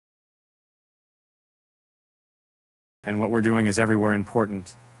and what we're doing is everywhere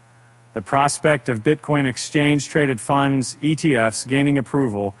important. The prospect of Bitcoin exchange-traded funds, ETFs, gaining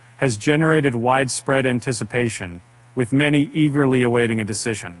approval has generated widespread anticipation, with many eagerly awaiting a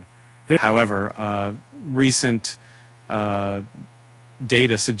decision. However, recent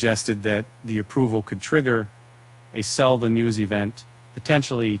data suggested that the approval could trigger a sell the news event,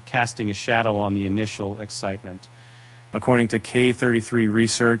 potentially casting a shadow on the initial excitement. According to K33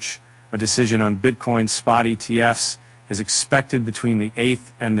 Research, a decision on Bitcoin spot ETFs is expected between the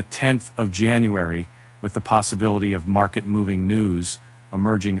 8th and the 10th of January, with the possibility of market-moving news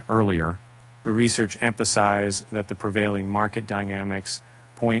emerging earlier. The research emphasized that the prevailing market dynamics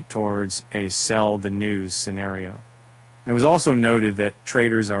point towards a sell the news scenario. It was also noted that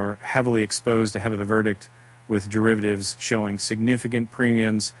traders are heavily exposed ahead of the verdict, with derivatives showing significant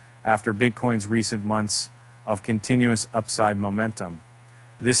premiums after Bitcoin's recent months of continuous upside momentum.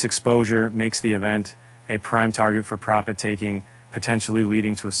 This exposure makes the event a prime target for profit taking, potentially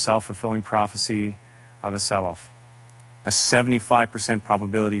leading to a self-fulfilling prophecy of a sell-off. A 75%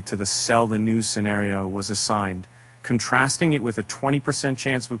 probability to the sell the news scenario was assigned, contrasting it with a 20%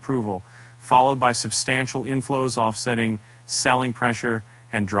 chance of approval, followed by substantial inflows offsetting selling pressure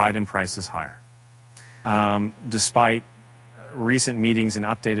and driven prices higher. Despite recent meetings and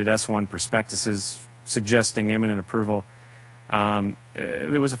updated S1 prospectuses suggesting imminent approval,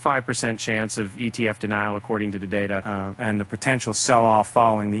 there was a 5% chance of ETF denial according to the data, and the potential sell-off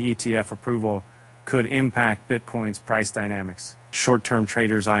following the ETF approval could impact Bitcoin's price dynamics. Short-term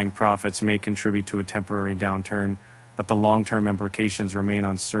traders eyeing profits may contribute to a temporary downturn, but the long-term implications remain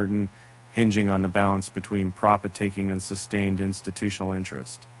uncertain, hinging on the balance between profit-taking and sustained institutional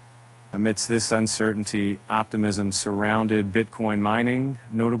interest. Amidst this uncertainty, optimism surrounded Bitcoin mining.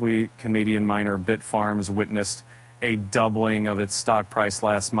 Notably, Canadian miner Bitfarms witnessed a doubling of its stock price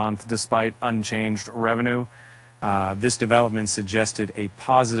last month despite unchanged revenue. This development suggested a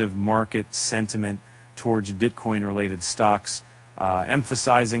positive market sentiment towards Bitcoin-related stocks,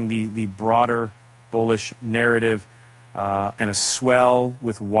 emphasizing the broader bullish narrative, and a swell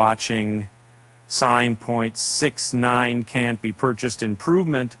with watching sign point 69 can't be purchased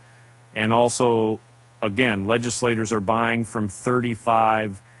improvement. And also, again, legislators are buying from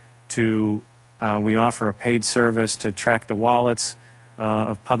 35 to, we offer a paid service to track the wallets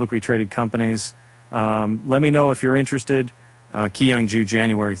of publicly traded companies. Let me know if you're interested. Kyungju,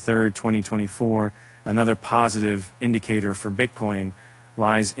 January 3rd, 2024. Another positive indicator for Bitcoin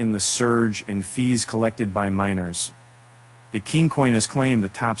lies in the surge in fees collected by miners. The Kingcoin has claimed the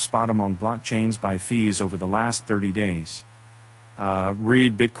top spot among blockchains by fees over the last 30 days.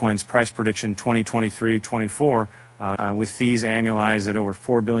 Read Bitcoin's price prediction 2023-24, with fees annualized at over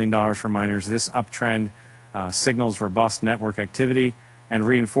 $4 billion for miners. This uptrend signals robust network activity and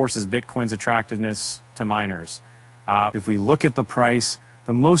reinforces Bitcoin's attractiveness to miners. If we look at the price,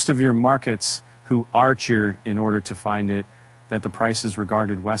 the most of your markets who arch here in order to find it, that the price is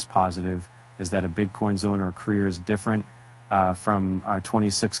regarded West positive, is that a Bitcoin zone or career is different from our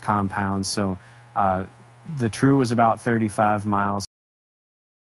 26 compounds. So the true is about 35 miles.